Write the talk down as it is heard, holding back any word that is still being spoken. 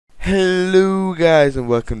Hello guys and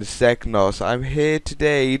welcome to Zxnos. I'm here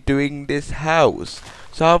today doing this house.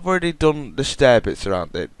 So I've already done the stair bits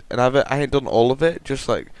around it, and I ain't done all of it, just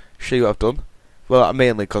like show you what I've done. Well,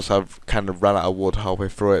 mainly because I've kind of ran out of wood halfway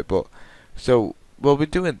through it, but so we'll be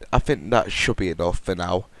doing, I think that should be enough for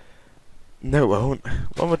now. No, it won't.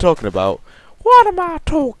 What am I talking about? What am I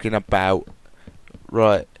talking about?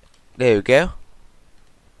 Right, there we go.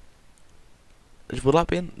 Will that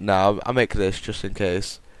be in? No, I'll make this just in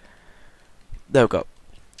case. There we go.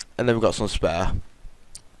 And then we've got some spare.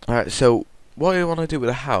 Alright, so what I want to do with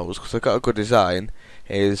the house, because I've got a good design,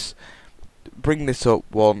 is bring this up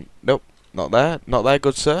one. Nope, not there. Not there,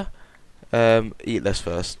 good sir. Eat this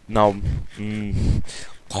first. No.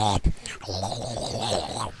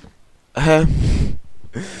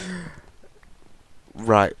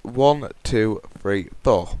 Right, 1, 2, 3,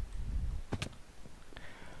 4.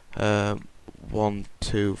 1,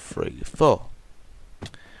 2, 3, 4.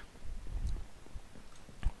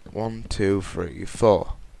 1, 2, 3,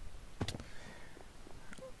 4.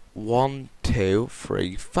 1, 2,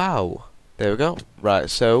 3, 4. There we go. Right,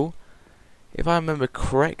 so if I remember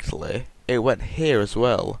correctly, it went here as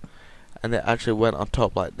well, and it actually went on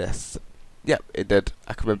top like this. Yep, it did.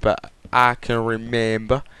 I can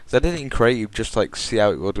remember. So I did it in creative, just like see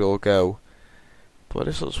how it would all go. But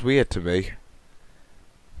this looks weird to me.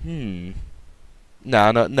 No,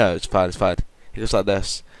 it's fine. It goes like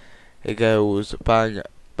this. It goes bang,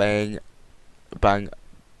 bang, bang,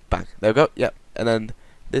 bang. There we go. Yep. And then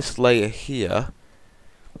this layer here.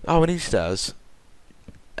 Oh, we need stairs.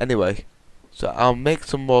 Anyway, so I'll make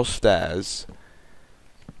some more stairs.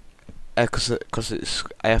 Cause it's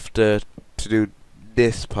I have to do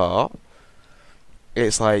this part.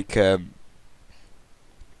 It's like that.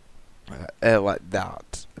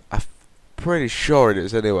 I'm pretty sure it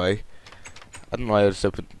is anyway. I don't know why I just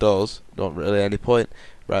opened the doors. Not really any point.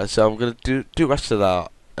 Right, so I'm gonna do the rest of that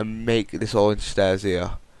and make this all into stairs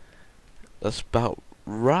here. That's about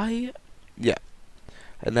right. Yeah.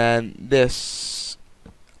 And then this,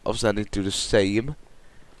 obviously I need to do the same,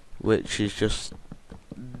 which is just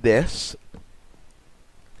this.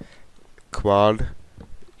 Come on.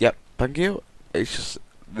 Yep, thank you. It's just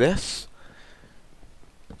this.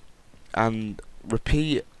 And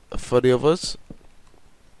repeat for the others.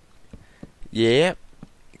 Yeah.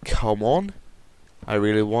 Come on. I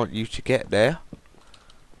really want you to get there.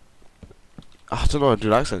 I don't know how to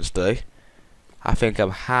do accents today. I think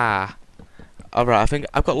I'm high. Alright, I think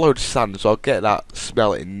I've got loads of sand, so I'll get that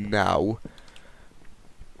smelting now.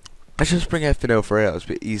 Let's just bring everything over here, it's a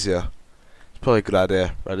bit easier. It's probably a good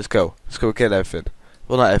idea. Right, let's go. Let's go get everything.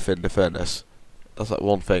 Well, not everything, the furnace. That's like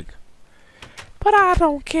one thing. But I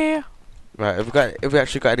don't care. Right, have we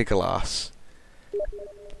actually got any glass?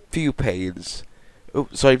 Few panes. Oh,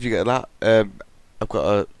 sorry if you get that. I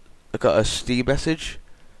got a Steam message.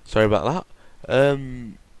 Sorry about that.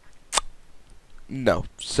 No.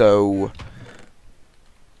 So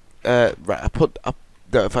right,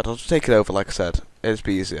 no, in fact I'll just take it over like I said. It'll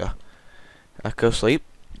be easier. I go sleep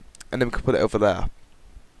and then we can put it over there.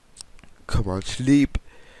 Come on, sleep.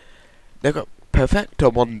 There we go. Perfect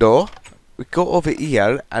on one door. We go over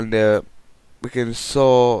here and we can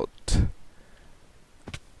sort.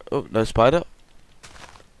 Oh, no spider.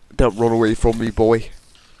 Don't run away from me, boy.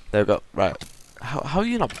 There we go. Right. How are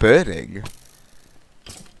you not burning?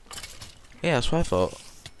 Yeah, that's what I thought.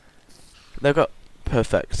 There we go.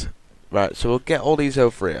 Perfect. Right, so we'll get all these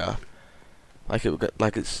over here. Like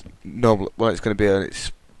it's normal. Well, it's going to be when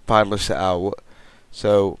it's finally set out.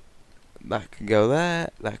 So that can go there.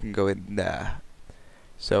 That can go in there.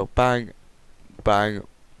 So bang, bang,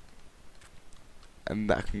 and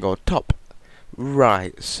that can go on top.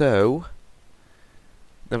 Right. So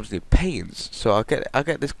then we just need panes. So I'll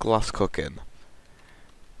get this glass cooking.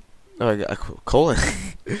 Oh, I get a coal.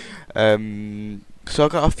 So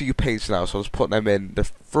I've got a few panes now, so I was putting them in the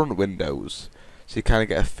front windows, so you kind of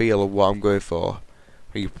get a feel of what I'm going for.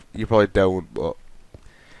 You probably don't, but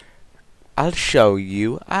I'll show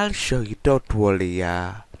you. Don't worry.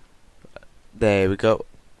 There we go.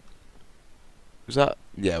 Is that?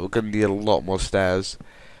 Yeah, we're gonna need a lot more stairs.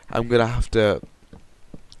 I'm gonna have to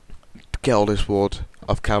get all this wood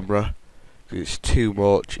off camera because it's too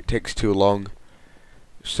much. It takes too long.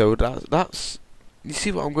 So that's. You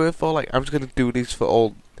see what I'm going for? Like, I'm just gonna do these for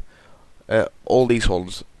all these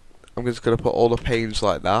ones. I'm just gonna put all the panes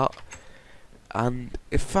like that. And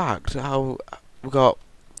in fact, we got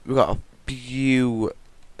a few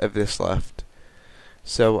of this left.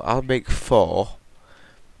 So I'll make 4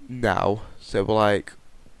 now. So we're like,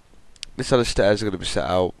 this side of the stairs are gonna be set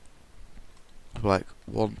out. We're like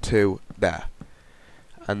 1, 2, there,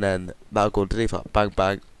 and then that'll go underneath that. Bang,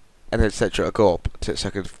 bang, and then etc. Go up to the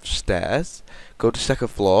second stairs, go to second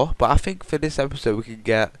floor. But I think for this episode we can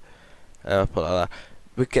get put it like that,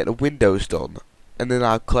 we can get the windows done, and then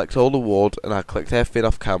I'll collect all the wood and I'll collect everything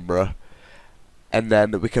off camera, and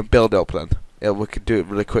then we can build it up then. Yeah, we can do it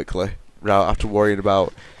really quickly without after worrying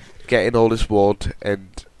about getting all this wood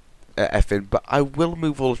and everything. But I will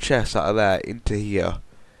move all the chests out of there into here,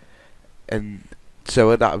 and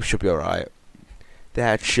so that should be alright.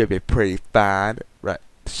 That should be pretty fine. Right,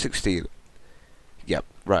 16. Yep,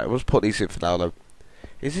 right, let's put these in for now then.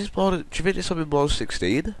 Is this more than, do you think it's something more than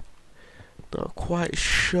 16? Not quite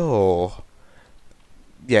sure.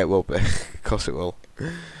 Yeah, it will be. Of course it will.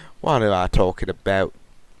 What am I talking about?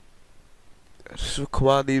 So come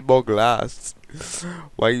on, I need more glass.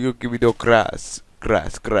 Why you give me no grass?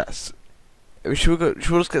 Grass. Should we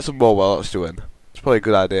just get some more while that's doing? It's probably a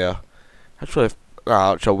good idea.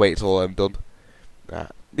 I'll wait till I'm done.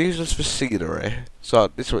 These are just for scenery. So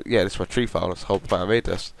this is my tree farm. That's the whole point I made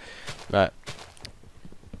this. Right.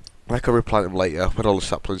 I can replant them later when all the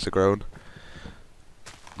saplings are grown.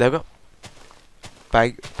 There we go.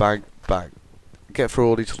 Bang, bang, bang. Get through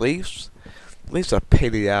all these leaves. Leaves are a pain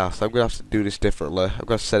in the ass. I'm gonna have to do this differently. I'm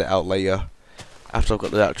gonna set it out later after I've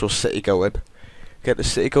got the actual city going. Get the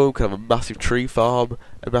city going. We can have a massive tree farm,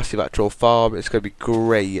 a massive actual farm. It's gonna be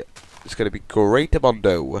great. It's gonna be great,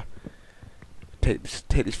 Amondo. Take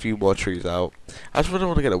these few more trees out. I just really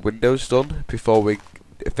want to get the windows done before we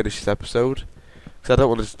finish this episode, because I don't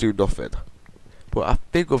want to just do nothing. But I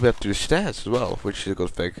think we'll be able to do the stairs as well, which is a good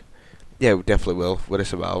thing. Yeah, we definitely will with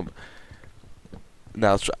this amount.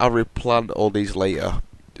 Now I'll replant all these later,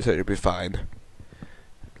 so it'll be fine.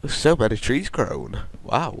 There's so many trees grown.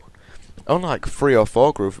 Wow. Only like 3 or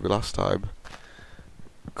 4 grew for me last time.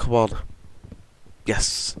 Come on.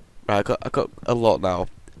 Yes. Right, I got a lot now.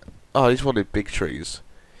 Oh, these wanted big trees.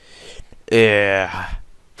 Yeah.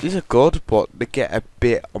 These are good, but they get a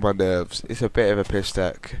bit on my nerves. It's a bit of a piss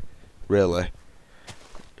take, really.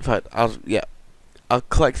 In fact, I'll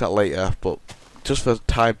collect that later, but just for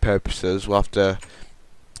time purposes, we'll have to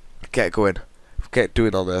get going, get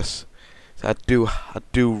doing on this. So I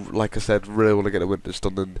do, like I said, really want to get the windows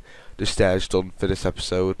done and the stairs done for this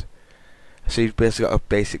episode. So you've basically got a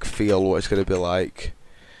basic feel what it's going to be like.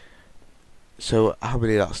 So how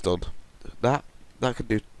many that's done? That can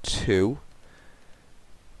do 2,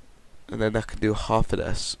 and then I can do half of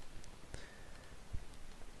this.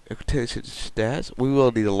 I can take this into stairs. We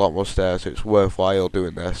will need a lot more stairs, so it's worthwhile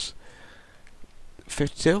doing this.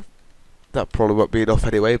 52. That probably won't be enough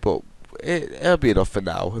anyway, but it'll be enough for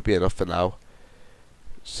now. It'll be enough for now.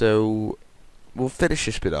 So we'll finish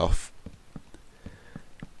this bit off.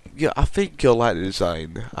 Yeah, I think you'll like the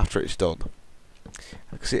design after it's done.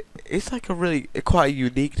 Because it's like quite a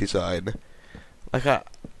unique design. Like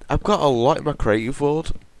I've got a lot in my creative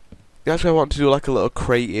world. That's why I want to do like a little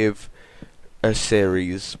creative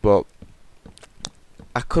series, but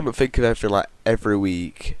I couldn't think of anything like every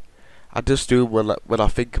week. I just do them when I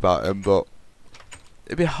think about them, but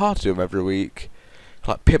it'd be hard to do them every week.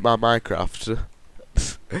 Like Pimp My Minecraft.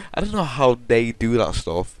 I don't know how they do that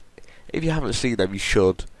stuff. If you haven't seen them, you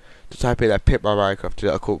should. Just type in there Pimp My Minecraft,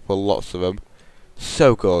 it'll come up with lots of them.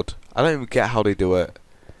 So good. I don't even get how they do it.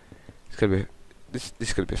 It's gonna be this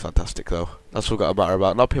is gonna be fantastic though. That's what I've got to matter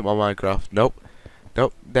about. Not Pimp My Minecraft. Nope.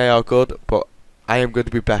 They are good, but I am going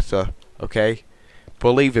to be better. Okay.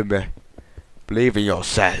 Believe in me. Believe in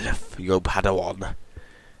yourself. You Padawan.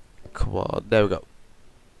 Come on. There we go.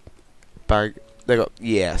 Bang. There we go.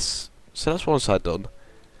 Yes. So that's one side done.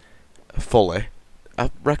 Fully.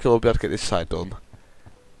 I reckon we'll be able to get this side done.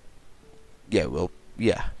 Yeah, we'll.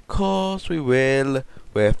 Yeah. Of course we will.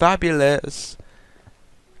 We're fabulous.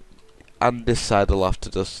 And this side will have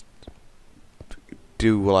to just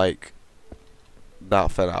do like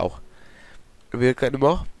that for now. Have we got any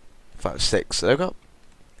more? 5, 6. There we go.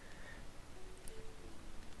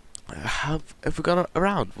 Have we gone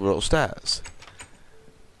around? We're upstairs.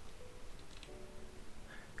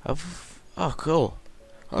 Oh, cool.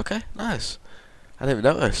 Okay, nice. I didn't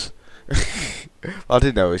even notice. Well, I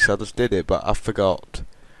did notice. I just did it, but I forgot.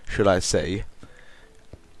 Should I say?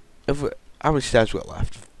 How many stairs we got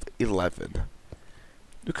left? 11.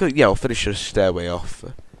 We could, yeah, we'll finish the stairway off.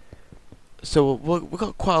 So we've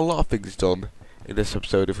got quite a lot of things done in this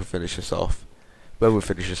episode if we finish this off. When we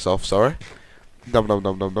finish this off, sorry. Nom nom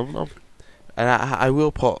nom nom nom nom. And I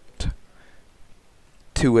will put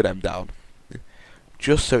 2 of them down.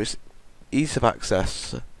 Just so it's ease of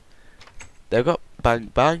access. There we go.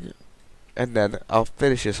 Bang bang. And then I'll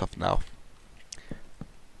finish this off now.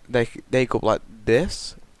 They go up like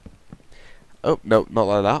this. Oh, no, not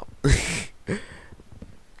like that.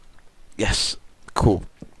 Yes. Cool.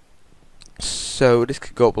 So this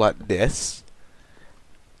could go up like this.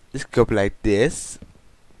 This could go up like this.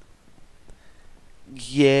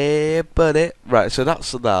 Yeah, buddy. Right, so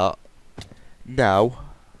that's that. Now,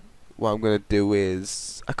 what I'm gonna do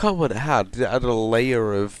is, I can't remember what it had. Did it add a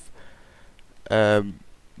layer of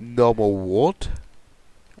normal wood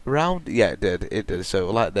around? Yeah, it did. It did. So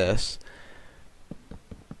like this,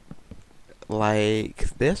 like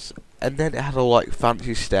this, and then it had a like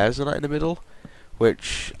fancy stairs on it in the middle,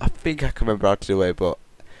 which I think I can remember how to do it. But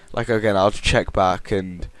like again, I'll just check back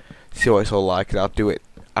and see what it's all like, and I'll do it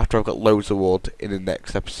after I've got loads of wood in the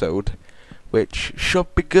next episode, which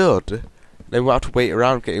should be good. Then we'll have to wait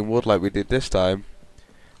around getting wood like we did this time.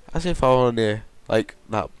 As if I only like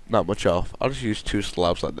that much off. I'll just use 2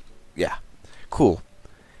 slabs like that. Yeah, cool.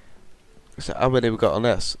 So how many we got on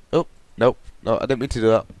this? Oh, nope, no, I didn't mean to do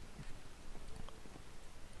that.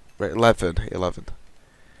 Right, 11.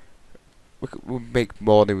 We'll make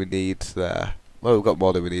more than we need there. Well, we've got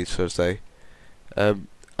more than we need, so to say. I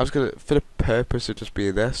was gonna, for the purpose of just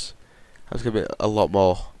being this, I was gonna make a lot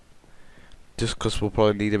more, just because we'll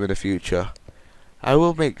probably need them in the future. I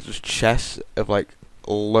will make just chests of like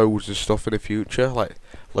loads of stuff in the future, like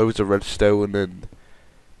loads of redstone and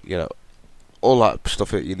you know all that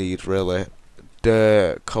stuff that you need really.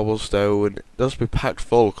 Dirt, cobblestone, they'll just be packed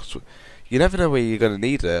full because you never know where you're gonna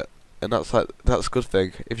need it, and that's a good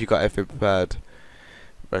thing if you got everything prepared.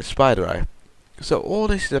 Right, spider eye. So all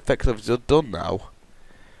this is effectively done now.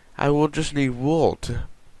 I will just need wood.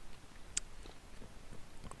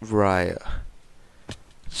 Right.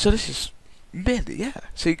 So this is mid, yeah.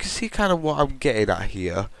 So you can see kind of what I'm getting at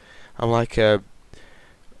here. I'm like, I'm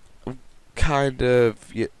kind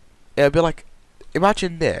of, yeah, it'd be like,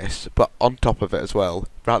 imagine this, but on top of it as well,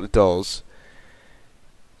 right the doors.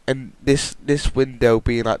 And this window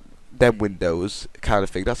being like them windows kind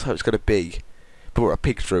of thing. That's how it's gonna be, but with a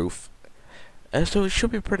pig's roof. And so it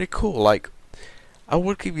should be pretty cool. Like, I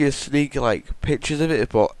would give you a sneak like pictures of it,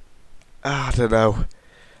 but I don't know.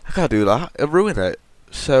 I can't do that. It'll ruin it.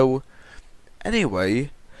 So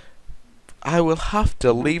anyway, I will have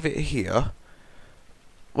to leave it here.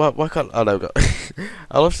 Well, why can't I know?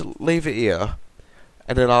 I'll have to leave it here,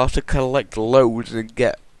 and then I'll have to collect loads and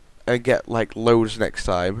get like loads next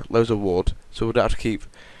time, loads of wood. So we'll have to keep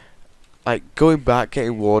like going back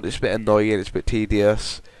getting wood. It's a bit annoying. It's a bit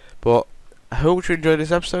tedious, but I hope you enjoyed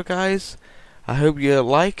this episode, guys. I hope you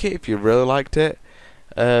like it. If you really liked it,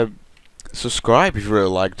 subscribe if you really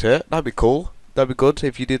liked it. That'd be cool. That'd be good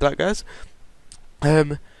if you did that, guys.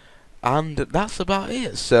 And that's about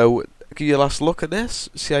it. So give you a last look at this.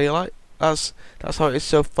 See how you like. That's how it is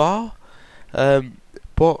so far.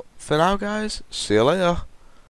 But for now, guys, see you later.